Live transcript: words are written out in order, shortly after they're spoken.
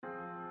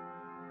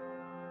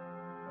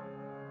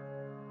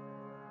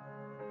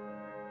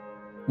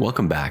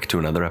Welcome back to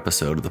another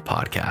episode of the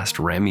podcast,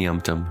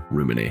 Ramyumptum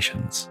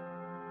Ruminations.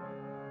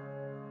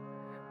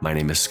 My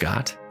name is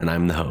Scott, and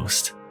I'm the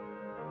host.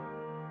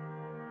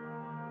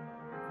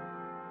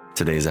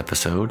 Today's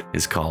episode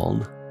is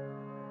called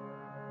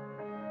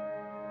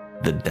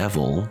The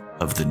Devil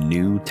of the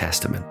New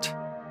Testament.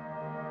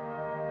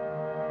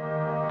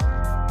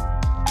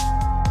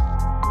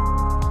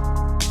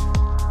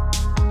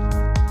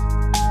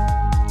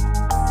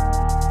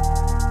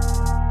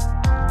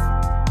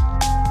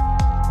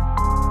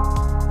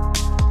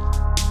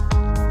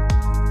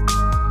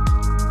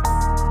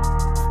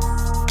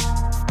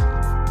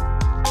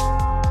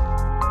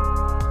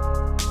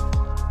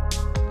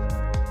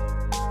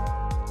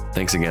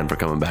 Thanks again for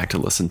coming back to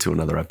listen to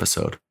another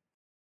episode.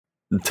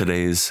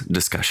 Today's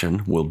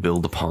discussion will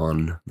build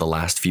upon the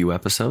last few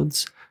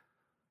episodes.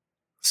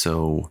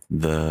 So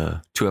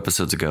the 2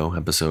 episodes ago,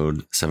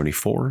 episode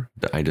 74,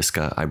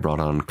 I brought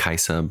on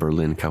Kaisa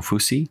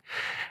Berlin-Kaufusi,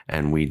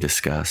 and we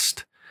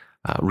discussed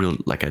a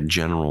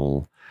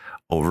general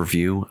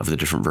overview of the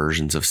different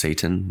versions of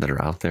Satan that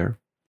are out there.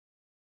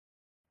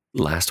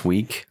 Last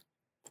week,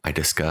 I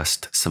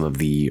discussed some of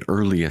the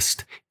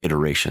earliest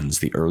iterations,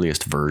 the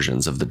earliest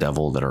versions of the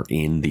devil that are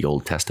in the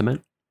Old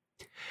Testament.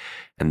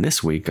 And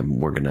this week,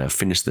 we're going to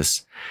finish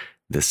this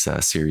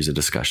series of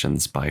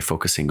discussions by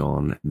focusing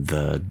on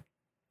the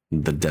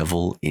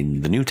devil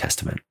in the New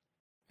Testament.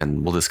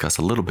 And we'll discuss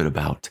a little bit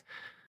about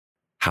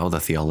how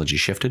the theology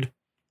shifted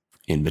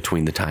in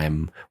between the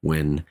time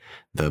when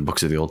the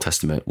books of the Old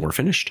Testament were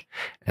finished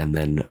and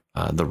then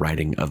the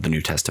writing of the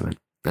New Testament,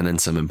 and then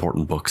some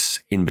important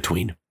books in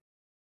between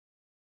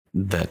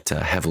that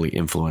heavily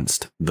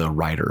influenced the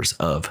writers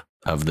of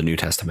the New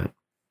Testament.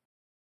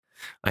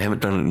 I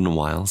haven't done it in a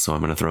while, so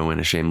I'm going to throw in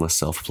a shameless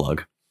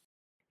self-plug.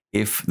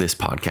 If this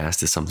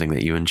podcast is something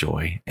that you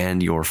enjoy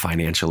and you're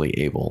financially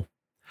able,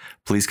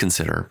 please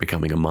consider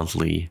becoming a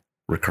monthly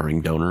recurring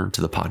donor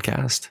to the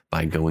podcast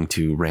by going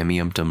to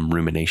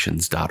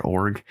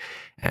ramyumptumruminations.org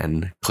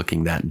and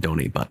clicking that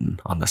donate button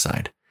on the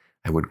side.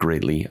 I would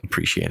greatly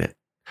appreciate it.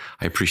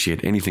 I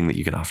appreciate anything that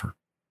you can offer.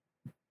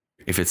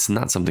 If it's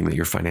not something that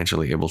you're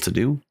financially able to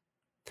do,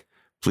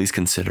 please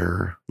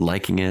consider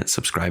liking it,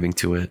 subscribing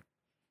to it,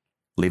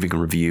 leaving a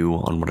review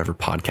on whatever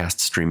podcast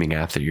streaming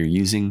app that you're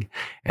using,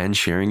 and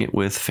sharing it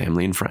with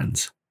family and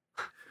friends.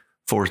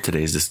 For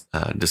today's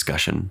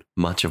discussion,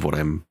 much of what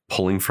I'm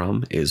pulling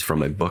from is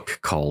from a book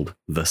called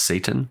The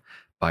Satan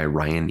by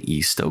Ryan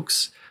E.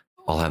 Stokes.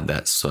 I'll have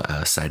that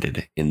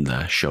cited in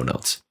the show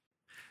notes.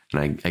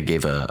 And I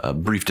gave a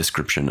brief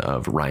description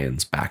of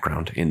Ryan's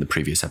background in the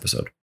previous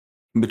episode.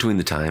 Between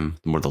the time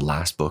where the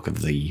last book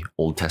of the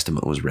Old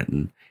Testament was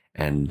written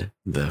and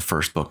the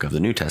first book of the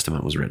New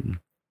Testament was written,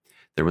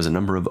 there was a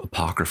number of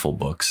apocryphal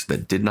books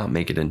that did not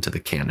make it into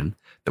the canon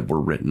that were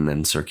written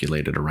and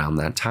circulated around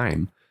that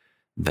time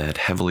that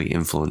heavily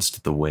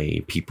influenced the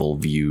way people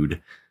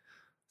viewed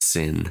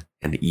sin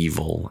and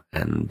evil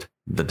and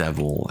the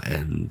devil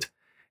and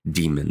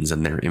demons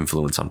and their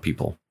influence on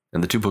people.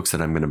 And the 2 books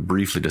that I'm going to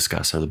briefly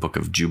discuss are the book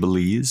of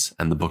Jubilees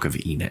and the book of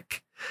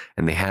Enoch.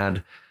 And they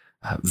had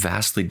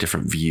vastly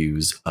different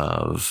views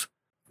of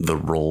the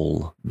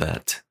role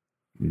that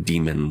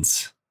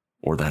demons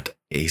or that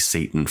a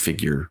Satan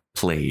figure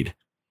played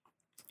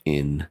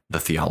in the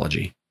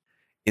theology.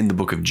 In the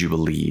book of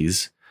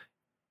Jubilees,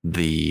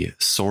 the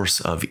source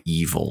of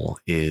evil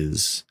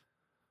is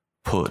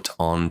put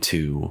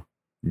onto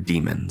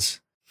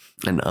demons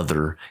and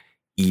other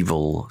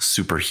evil,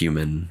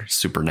 superhuman,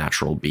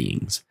 supernatural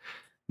beings.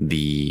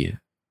 The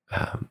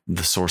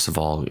source of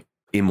all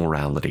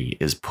immorality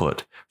is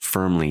put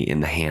firmly in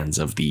the hands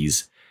of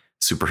these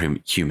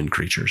superhuman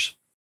creatures.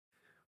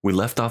 We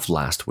left off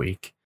last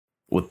week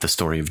with the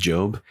story of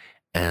Job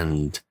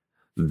and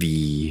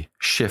the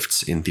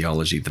shifts in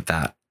theology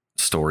that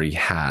story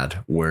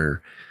had,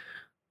 where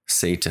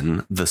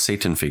Satan, the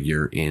Satan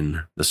figure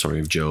in the story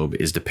of Job,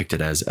 is depicted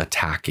as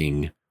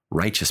attacking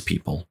righteous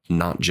people,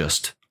 not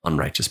just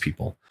unrighteous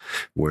people,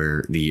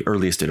 where the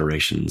earliest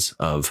iterations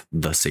of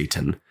the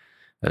Satan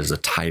as a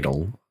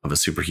title of a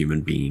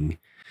superhuman being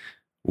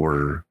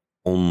were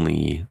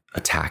only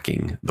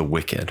attacking the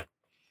wicked,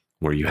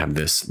 where you have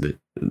the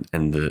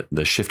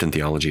shift in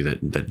theology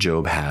that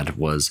Job had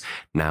was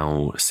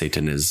now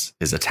Satan is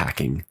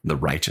attacking the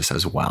righteous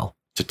as well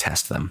to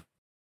test them.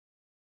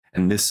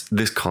 And this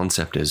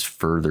concept is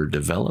further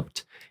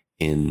developed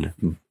in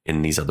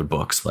these other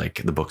books,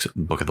 like the book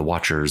of the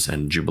Watchers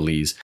and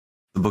Jubilees.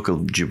 The book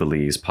of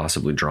Jubilees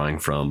possibly drawing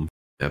from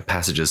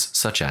passages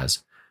such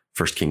as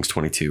 1 Kings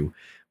 22,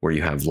 where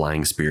you have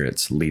lying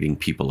spirits leading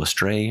people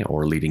astray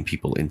or leading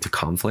people into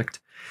conflict.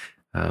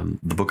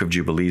 The book of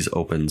Jubilees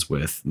opens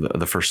with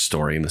the first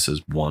story, and this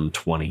is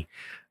 1:20.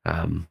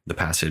 The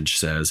passage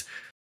says,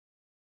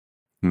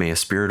 "May a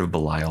spirit of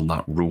Belial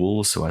not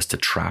rule so as to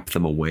trap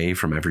them away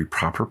from every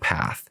proper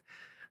path,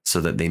 so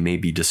that they may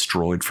be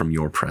destroyed from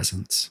your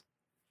presence."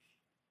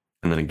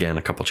 And then again,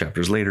 a couple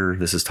chapters later,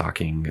 this is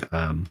talking,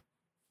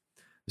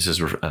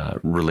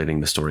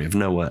 relating the story of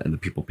Noah and the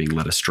people being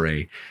led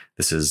astray.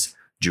 This is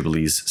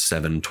Jubilees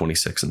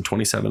 7:26 and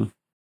 27.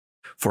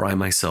 For I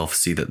myself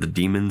see that the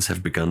demons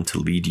have begun to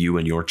lead you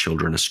and your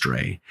children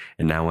astray,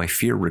 and now I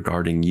fear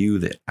regarding you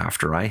that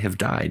after I have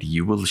died,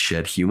 you will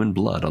shed human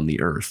blood on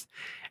the earth,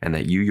 and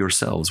that you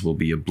yourselves will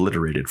be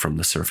obliterated from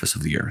the surface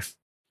of the earth.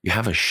 You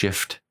have a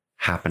shift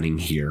happening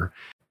here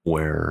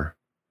where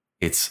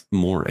it's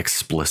more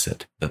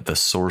explicit that the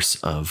source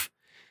of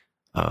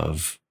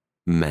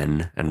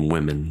men and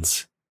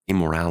women's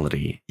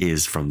immorality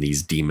is from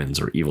these demons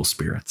or evil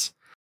spirits.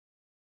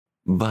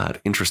 But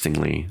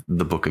interestingly,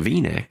 the Book of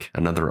Enoch,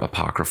 another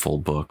apocryphal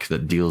book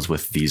that deals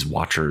with these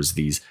watchers,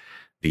 these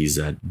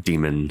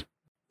demon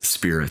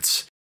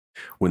spirits,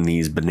 when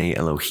these B'nai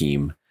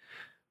Elohim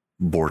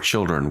bore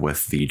children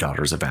with the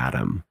daughters of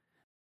Adam,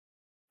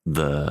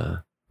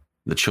 the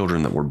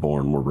children that were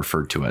born were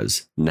referred to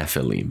as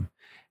Nephilim,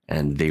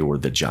 and they were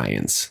the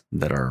giants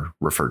that are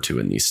referred to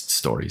in these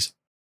stories.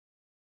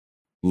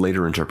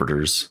 Later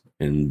interpreters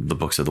in the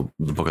Book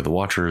of the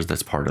Watchers,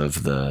 that's part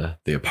of the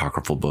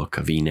apocryphal book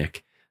of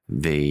Enoch,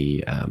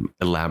 they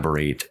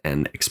elaborate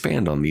and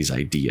expand on these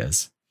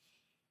ideas.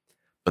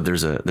 But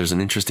there's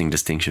an interesting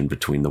distinction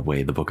between the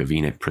way the Book of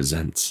Enoch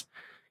presents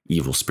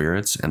evil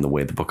spirits and the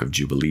way the Book of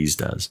Jubilees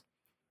does,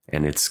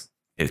 and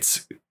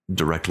it's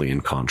directly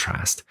in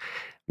contrast,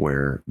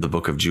 where the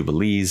Book of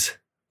Jubilees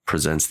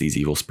presents these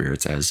evil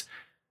spirits as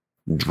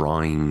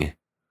drawing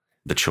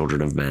the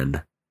children of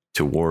men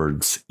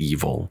towards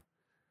evil.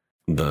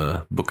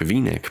 The Book of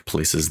Enoch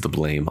places the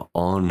blame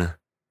on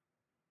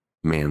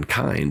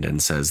mankind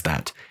and says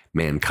that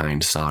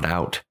mankind sought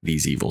out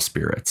these evil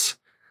spirits,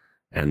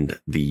 and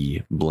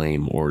the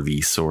blame or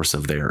the source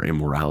of their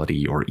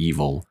immorality or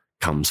evil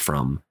comes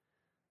from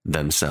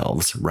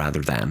themselves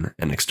rather than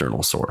an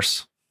external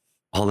source.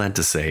 All that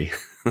to say,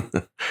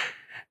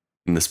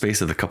 in the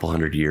space of the couple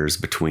hundred years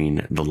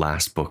between the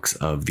last books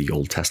of the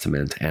Old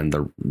Testament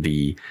and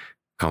the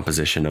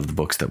composition of the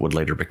books that would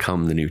later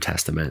become the New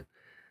Testament,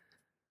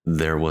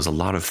 there was a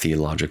lot of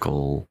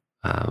theological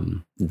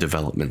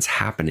developments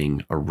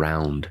happening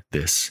around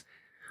this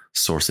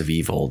source of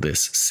evil,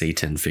 this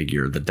Satan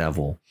figure, the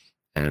devil,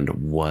 and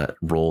what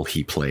role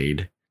he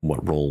played,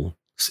 what role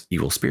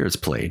evil spirits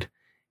played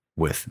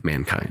with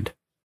mankind.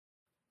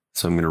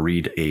 So I'm going to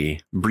read a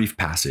brief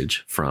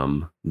passage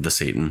from The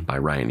Satan by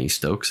Ryan E.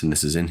 Stokes, and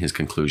this is in his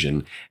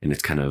conclusion, and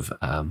it's kind of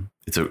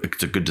it's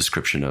a good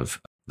description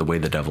of the way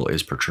the devil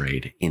is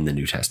portrayed in the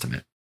New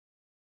Testament.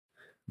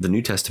 The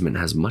New Testament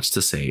has much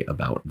to say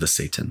about the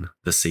Satan,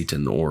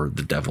 or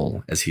the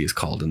devil, as he is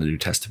called in the New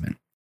Testament,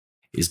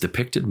 is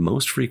depicted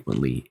most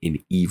frequently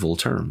in evil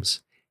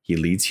terms. He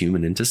leads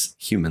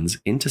humans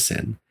into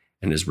sin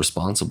and is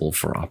responsible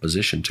for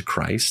opposition to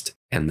Christ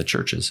and the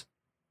churches.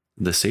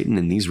 The Satan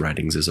in these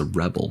writings is a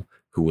rebel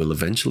who will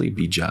eventually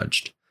be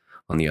judged.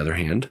 On the other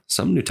hand,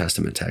 some New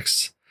Testament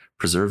texts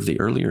preserve the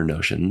earlier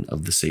notion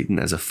of the Satan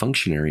as a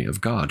functionary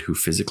of God who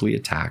physically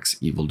attacks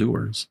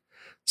evildoers.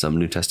 Some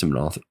New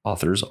Testament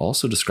authors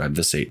also describe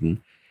the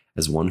Satan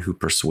as one who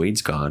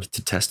persuades God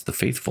to test the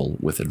faithful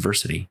with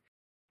adversity.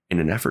 In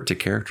an effort to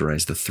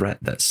characterize the threat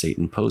that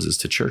Satan poses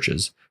to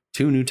churches,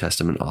 two New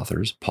Testament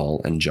authors,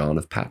 Paul and John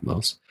of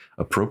Patmos,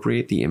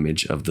 appropriate the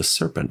image of the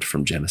serpent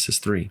from Genesis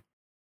 3.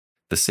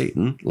 The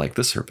Satan, like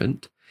the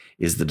serpent,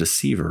 is the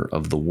deceiver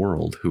of the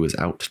world who is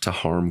out to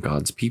harm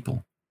God's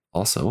people.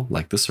 Also,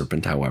 like the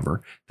serpent,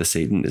 however, the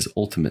Satan is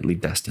ultimately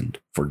destined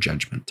for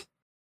judgment.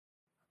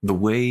 The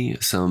way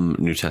some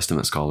New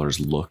Testament scholars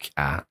look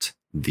at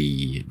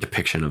the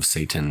depiction of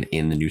Satan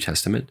in the New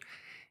Testament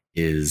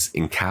is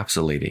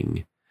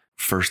encapsulating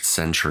first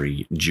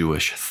century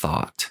Jewish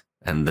thought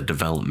and the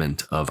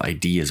development of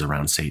ideas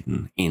around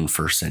Satan in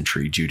first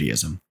century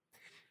Judaism.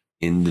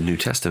 In the New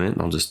Testament,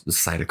 I'll just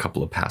cite a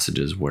couple of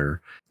passages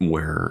where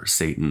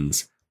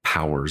Satan's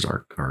powers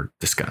are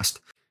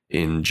discussed.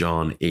 In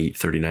John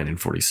 8:39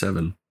 and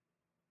 47,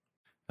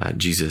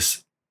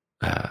 Jesus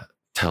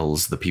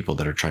tells the people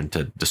that are trying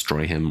to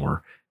destroy him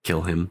or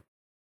kill him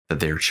that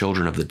they are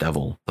children of the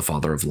devil, the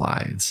father of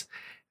lies,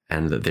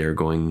 and that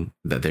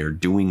they're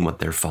doing what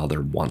their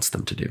father wants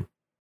them to do.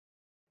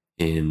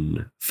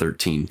 In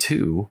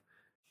 13:2,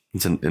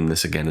 and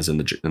this again is in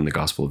the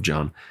Gospel of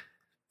John,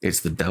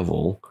 it's the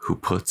devil who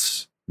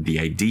puts the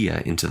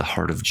idea into the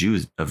heart of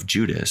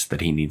Judas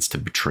that he needs to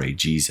betray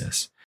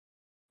Jesus.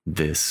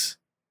 This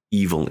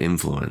evil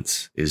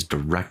influence is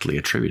directly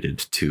attributed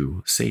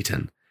to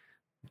Satan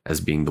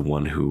as being the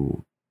one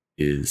who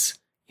is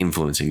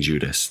influencing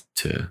Judas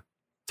to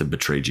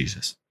betray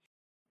Jesus.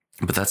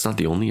 But that's not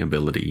the only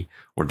ability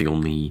or the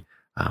only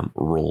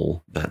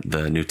role that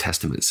the New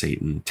Testament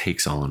Satan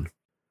takes on.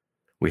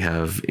 We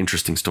have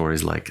interesting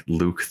stories like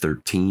Luke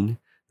 13.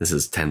 This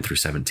is 10 through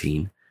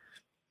 17.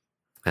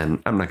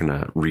 And I'm not going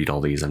to read all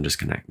these. I'm just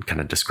going to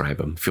kind of describe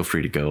them. Feel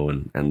free to go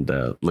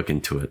and look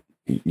into it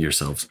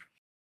yourselves.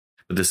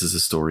 But this is a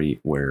story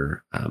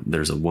where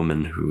there's a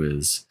woman who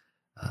is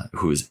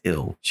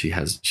ill.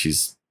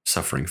 She's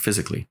suffering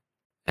physically.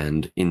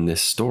 And in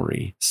this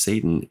story,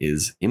 Satan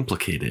is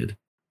implicated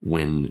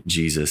when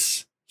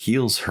Jesus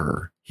heals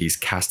her. He's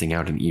casting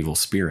out an evil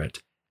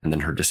spirit, and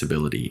then her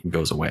disability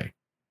goes away.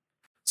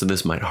 So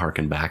this might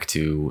harken back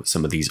to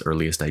some of these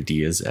earliest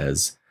ideas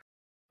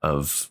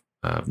of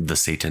the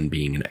Satan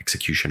being an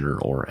executioner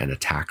or an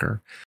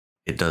attacker.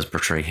 It does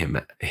portray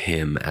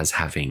him as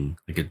having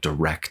like a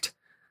direct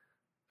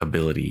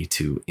ability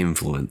to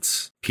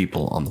influence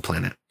people on the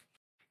planet.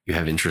 You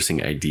have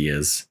interesting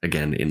ideas,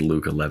 again, in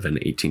Luke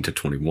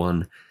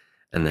 11:18-21,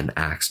 and then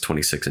Acts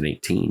 26 and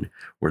 18,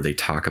 where they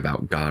talk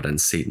about God and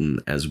Satan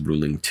as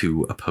ruling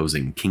two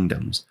opposing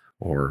kingdoms,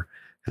 or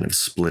kind of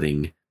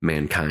splitting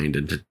mankind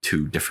into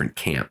two different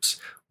camps,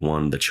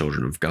 one the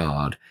children of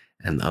God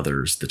and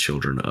others the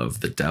children of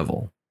the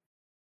devil,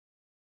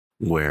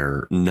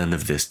 where none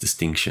of this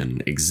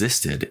distinction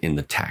existed in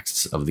the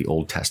texts of the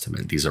Old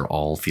Testament. These are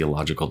all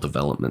theological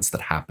developments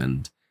that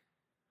happened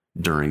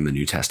during the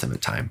New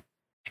Testament time.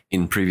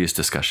 In previous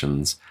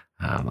discussions,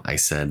 I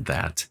said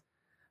that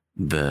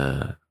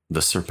the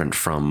serpent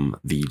from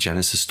the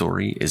Genesis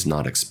story is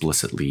not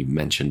explicitly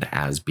mentioned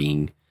as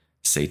being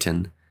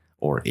Satan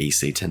or a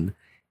Satan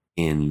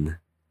in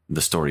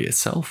the story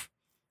itself.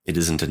 It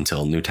isn't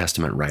until New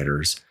Testament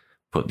writers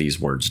put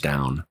these words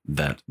down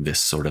that this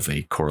sort of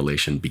a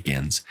correlation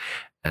begins.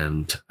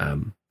 And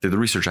through the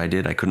research I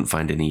did, I couldn't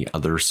find any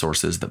other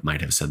sources that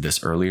might have said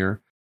this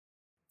earlier.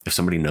 If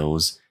somebody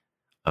knows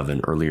of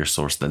an earlier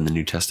source than the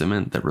New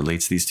Testament that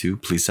relates these two,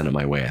 please send it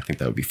my way. I think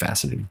that would be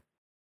fascinating.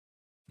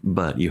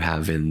 But you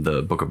have in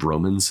the book of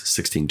Romans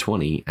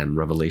 16:20 and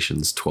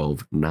Revelations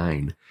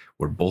 12:9,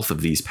 where both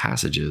of these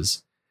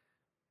passages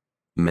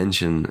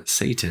mention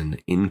Satan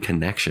in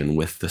connection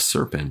with the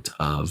serpent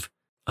of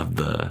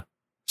the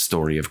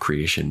story of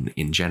creation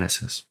in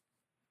Genesis.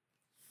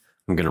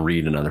 I'm going to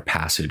read another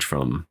passage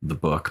from the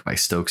book by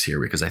Stokes here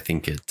because I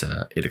think it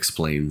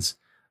explains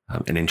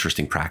an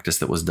interesting practice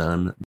that was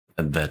done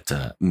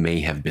that may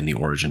have been the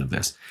origin of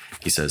this.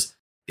 He says,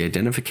 the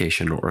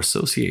identification or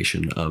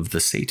association of the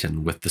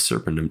Satan with the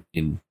serpent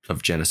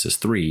of Genesis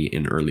 3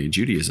 in early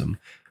Judaism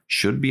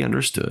should be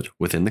understood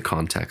within the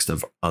context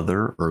of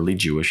other early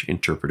Jewish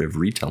interpretive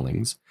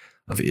retellings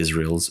of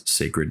Israel's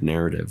sacred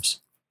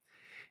narratives.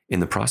 In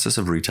the process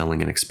of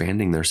retelling and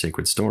expanding their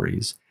sacred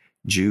stories,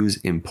 Jews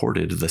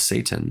imported the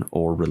Satan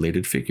or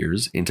related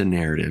figures into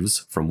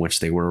narratives from which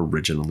they were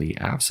originally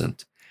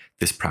absent.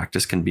 This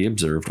practice can be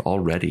observed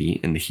already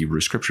in the Hebrew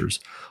scriptures,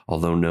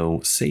 although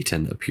no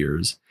Satan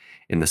appears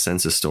in the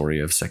census story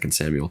of 2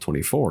 Samuel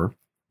 24.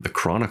 The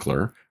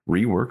chronicler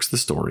reworks the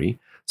story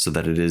so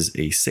that it is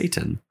a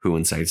Satan who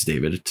incites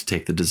David to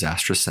take the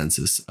disastrous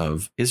census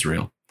of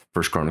Israel.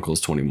 1 Chronicles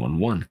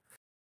 21:1.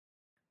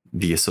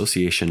 The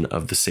association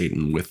of the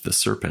Satan with the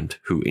serpent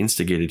who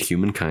instigated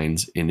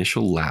humankind's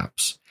initial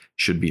lapse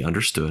should be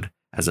understood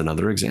as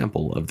another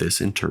example of this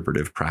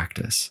interpretive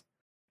practice.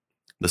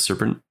 The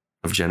serpent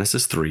of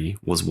Genesis 3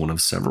 was one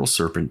of several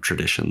serpent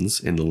traditions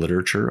in the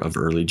literature of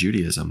early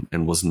Judaism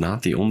and was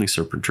not the only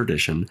serpent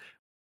tradition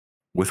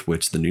with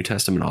which the New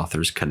Testament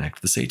authors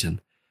connect the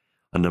Satan.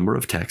 A number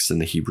of texts in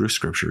the Hebrew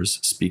scriptures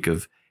speak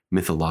of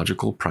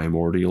mythological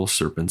primordial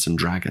serpents and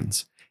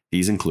dragons.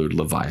 These include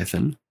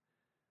Leviathan,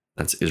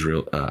 that's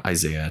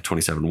Isaiah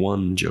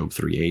 27:1, Job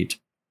 3:8,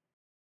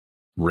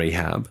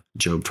 Rahab,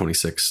 Job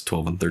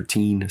 26:12 and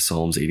 13,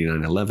 Psalms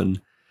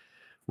 89:11,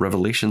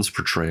 Revelation's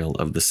portrayal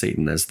of the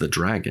Satan as the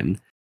dragon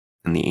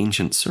and the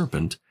ancient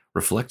serpent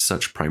reflect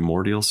such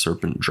primordial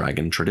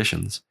serpent-dragon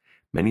traditions.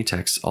 Many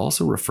texts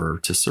also refer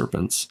to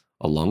serpents,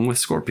 along with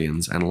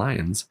scorpions and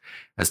lions,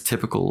 as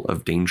typical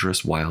of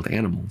dangerous wild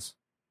animals.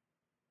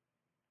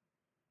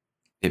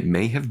 It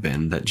may have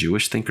been that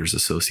Jewish thinkers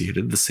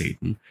associated the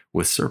Satan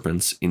with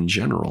serpents in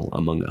general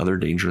among other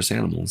dangerous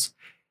animals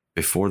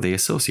before they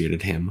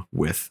associated him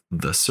with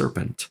the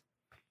serpent.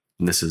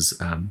 And this is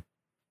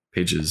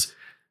pages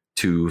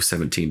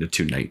 217 to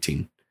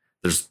 219.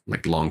 There's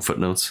like long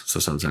footnotes, so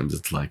sometimes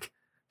it's like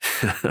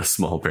a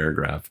small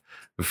paragraph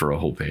for a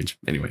whole page.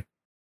 Anyway,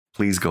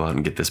 please go out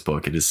and get this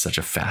book. It is such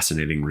a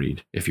fascinating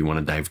read if you want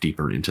to dive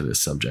deeper into this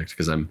subject,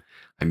 because I'm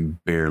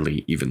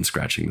barely even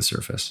scratching the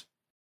surface.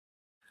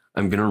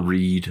 I'm going to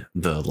read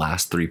the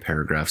last 3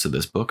 paragraphs of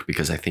this book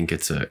because I think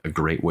it's a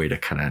great way to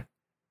kind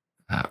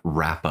of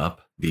wrap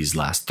up these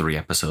last 3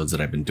 episodes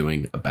that I've been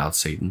doing about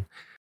Satan.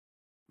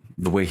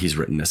 The way he's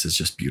written this is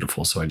just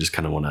beautiful. So I just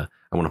kind of want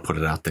to put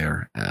it out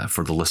there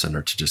for the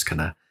listener to just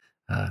kind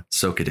of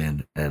soak it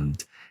in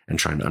and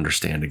try and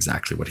understand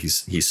exactly what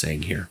he's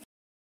saying here.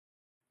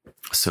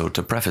 So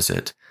to preface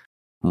it,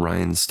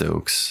 Ryan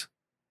Stokes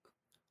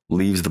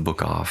leaves the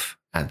book off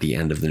at the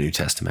end of the New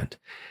Testament,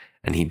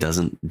 and he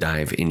doesn't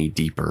dive any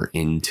deeper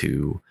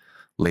into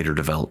later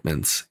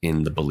developments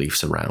in the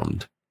beliefs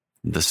around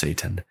the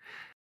Satan.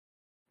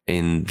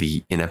 In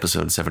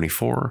episode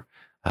 74,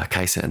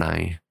 Kaisa and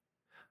I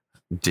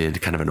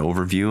did kind of an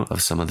overview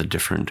of some of the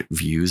different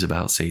views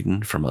about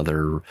Satan from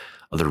other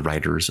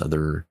writers,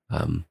 other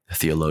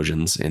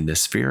theologians in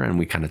this sphere, and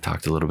we kind of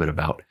talked a little bit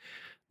about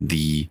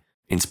the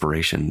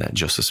inspiration that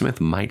Joseph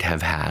Smith might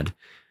have had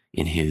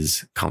in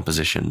his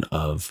composition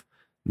of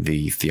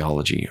the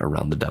theology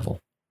around the devil.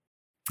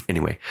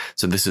 Anyway,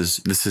 so this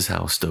is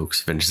how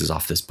Stokes finishes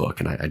off this book,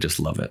 and I just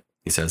love it.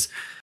 He says,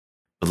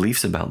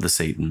 Beliefs about the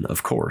Satan,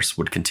 of course,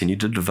 would continue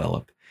to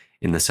develop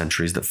in the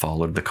centuries that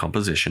followed the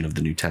composition of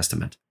the New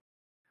Testament.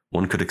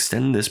 One could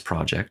extend the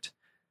project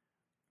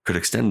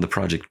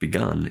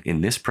begun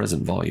in this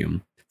present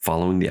volume,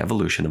 following the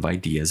evolution of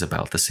ideas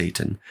about the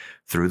Satan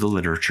through the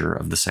literature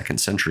of the 2nd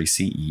century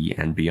CE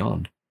and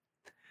beyond.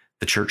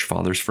 The Church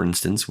Fathers, for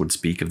instance, would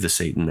speak of the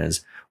Satan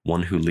as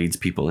one who leads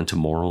people into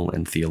moral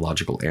and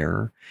theological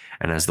error,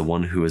 and as the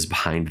one who is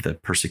behind the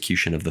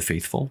persecution of the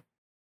faithful.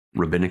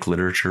 Rabbinic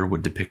literature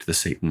would depict the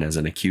Satan as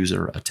an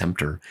accuser, a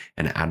tempter,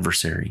 an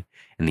adversary,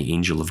 and the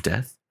angel of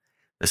death.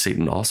 The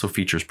Satan also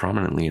features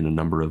prominently in a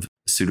number of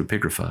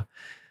pseudepigrapha,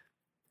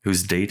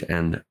 whose date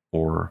and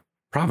or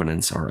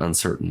provenance are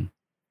uncertain.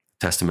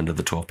 Testament of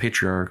the 12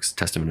 Patriarchs,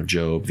 Testament of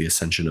Job, the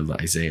Ascension of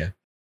Isaiah.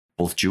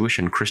 Both Jewish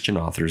and Christian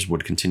authors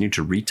would continue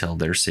to retell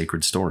their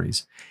sacred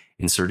stories,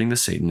 inserting the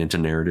Satan into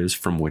narratives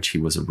from which he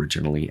was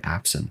originally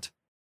absent.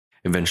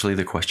 Eventually,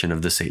 the question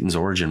of the Satan's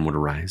origin would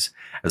arise.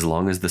 As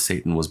long as the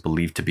Satan was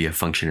believed to be a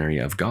functionary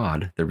of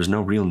God, there was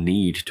no real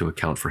need to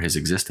account for his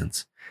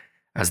existence.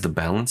 As the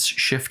balance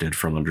shifted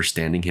from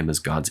understanding him as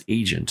God's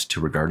agent to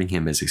regarding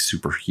him as a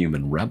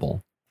superhuman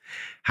rebel,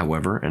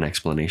 however, an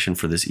explanation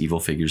for this evil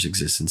figure's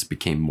existence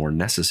became more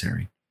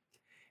necessary.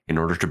 In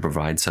order to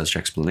provide such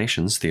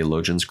explanations,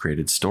 theologians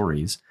created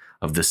stories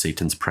of the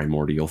Satan's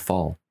primordial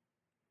fall.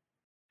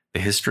 The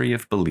history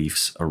of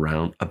beliefs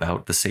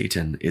about the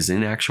Satan is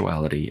in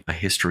actuality a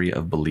history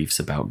of beliefs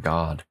about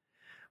God,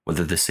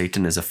 whether the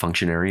Satan is a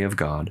functionary of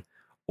God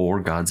or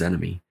God's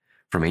enemy.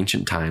 From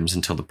ancient times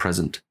until the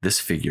present, this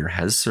figure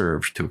has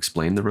served to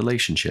explain the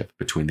relationship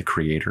between the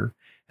Creator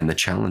and the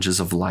challenges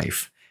of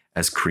life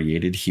as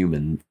created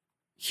human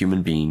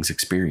beings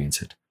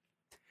experience it.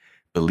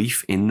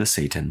 Belief in the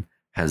Satan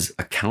has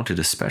accounted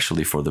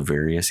especially for the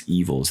various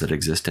evils that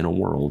exist in a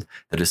world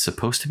that is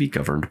supposed to be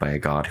governed by a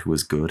God who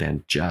is good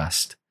and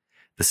just.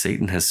 The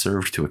Satan has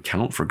served to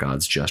account for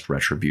God's just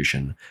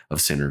retribution of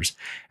sinners,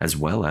 as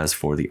well as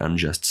for the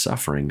unjust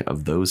suffering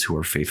of those who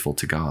are faithful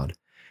to God.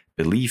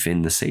 Belief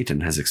in the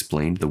Satan has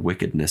explained the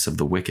wickedness of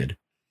the wicked.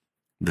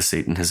 The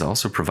Satan has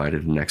also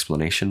provided an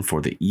explanation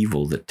for the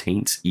evil that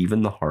taints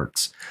even the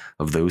hearts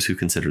of those who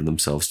consider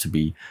themselves to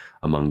be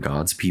among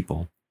God's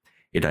people.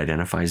 It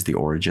identifies the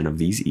origin of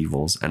these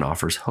evils and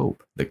offers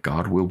hope that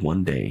God will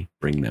one day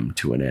bring them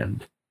to an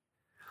end.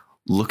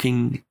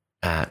 Looking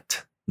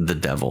at the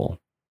devil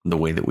the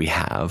way that we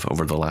have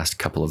over the last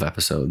couple of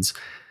episodes,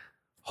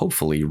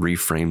 hopefully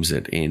reframes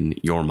it in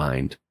your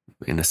mind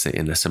in a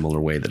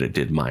similar way that it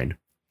did mine,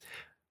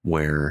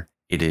 where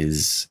it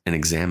is an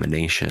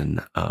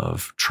examination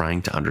of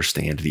trying to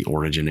understand the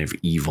origin of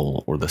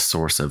evil or the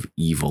source of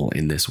evil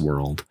in this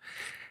world,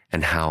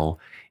 and how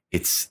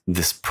it's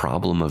this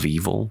problem of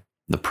evil,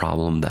 the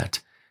problem that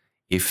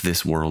if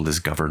this world is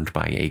governed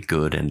by a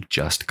good and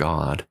just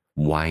God,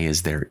 why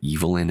is there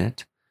evil in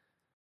it?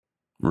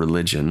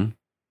 Religion,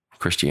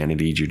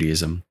 Christianity,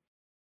 Judaism,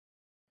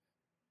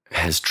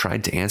 has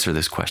tried to answer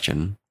this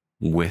question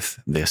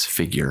with this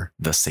figure,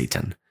 the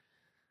Satan.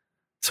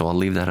 So I'll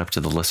leave that up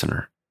to the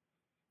listener.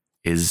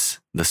 Is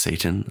the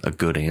Satan a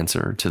good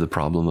answer to the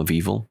problem of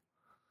evil?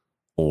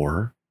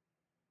 Or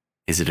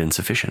is it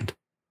insufficient?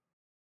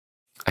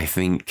 I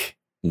think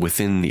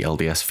within the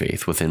LDS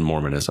faith, within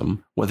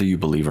Mormonism, whether you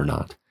believe or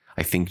not,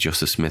 I think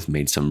Joseph Smith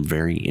made some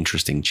very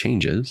interesting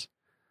changes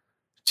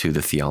to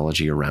the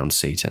theology around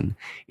Satan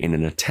in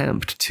an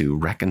attempt to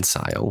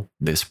reconcile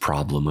this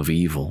problem of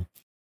evil,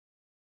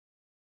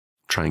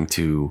 trying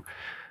to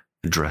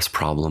address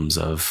problems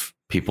of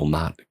people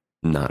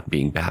not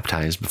being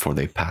baptized before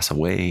they pass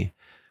away,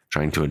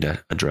 trying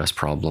to address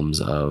problems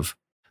of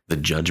the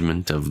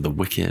judgment of the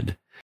wicked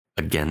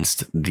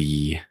against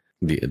the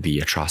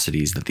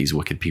atrocities that these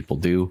wicked people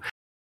do.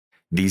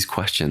 These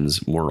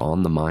questions were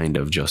on the mind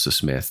of Joseph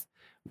Smith,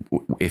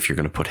 if you're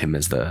going to put him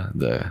as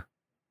the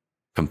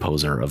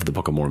composer of the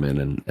Book of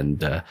Mormon and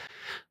the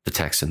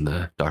text and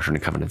the Doctrine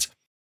and Covenants.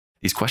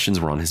 These questions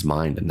were on his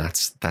mind, and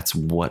that's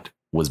what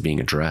was being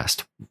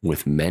addressed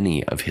with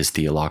many of his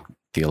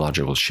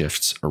theological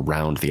shifts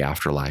around the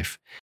afterlife.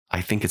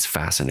 I think it's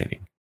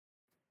fascinating.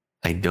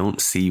 I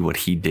don't see what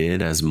he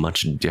did as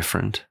much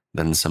different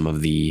than some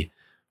of the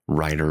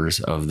writers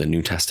of the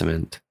New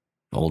Testament,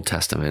 Old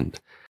Testament,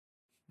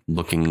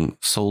 looking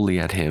solely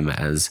at him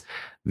as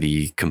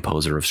the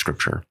composer of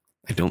Scripture.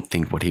 I don't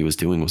think what he was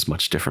doing was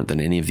much different than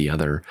any of the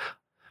other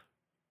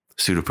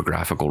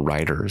pseudepigraphical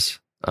writers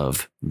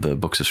of the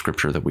books of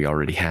Scripture that we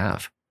already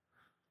have.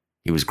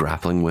 He was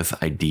grappling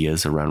with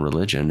ideas around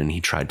religion, and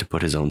he tried to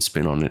put his own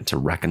spin on it to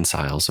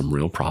reconcile some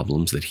real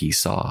problems that he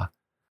saw.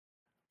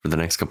 For the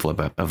next couple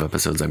of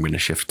episodes, I'm going to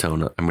shift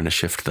tone. I'm going to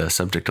shift the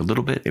subject a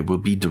little bit. It will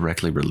be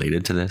directly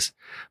related to this,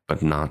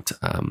 but not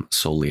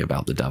solely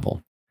about the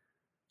devil.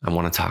 I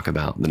want to talk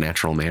about the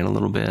natural man a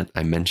little bit.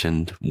 I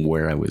mentioned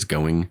where I was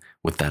going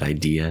with that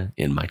idea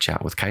in my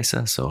chat with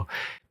Kaisa, so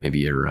maybe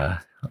you're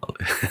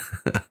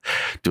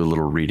do a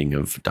little reading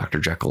of Dr.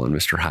 Jekyll and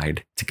Mr.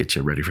 Hyde to get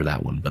you ready for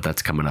that one, but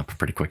that's coming up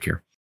pretty quick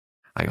here.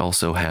 I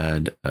also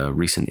had a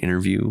recent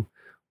interview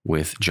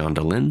with John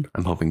Dehlin.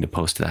 I'm hoping to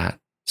post that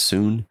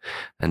soon.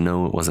 And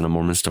no, it wasn't a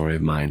Mormon story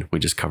of mine. We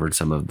just covered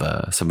some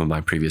of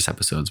my previous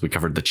episodes. We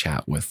covered the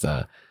chat with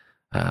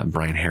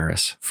Brian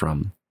Harris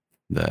from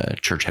the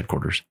church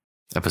headquarters,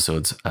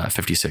 episodes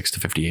 56 to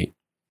 58.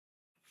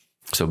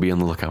 So be on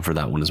the lookout for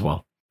that one as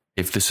well.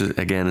 If this is,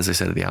 again, as I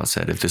said at the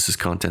outset, if this is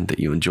content that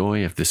you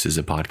enjoy, if this is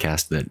a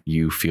podcast that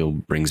you feel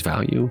brings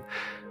value,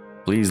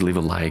 please leave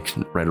a like,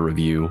 write a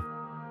review,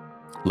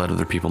 let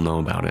other people know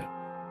about it.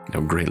 I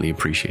would greatly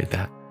appreciate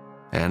that.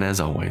 And as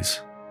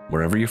always,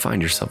 wherever you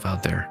find yourself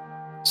out there,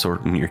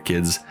 sorting your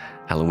kids'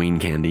 Halloween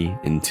candy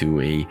into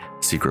a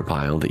secret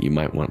pile that you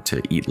might want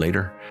to eat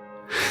later.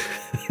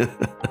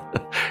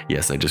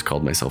 Yes, I just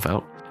called myself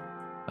out.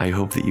 I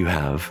hope that you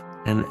have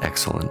an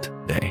excellent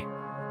day.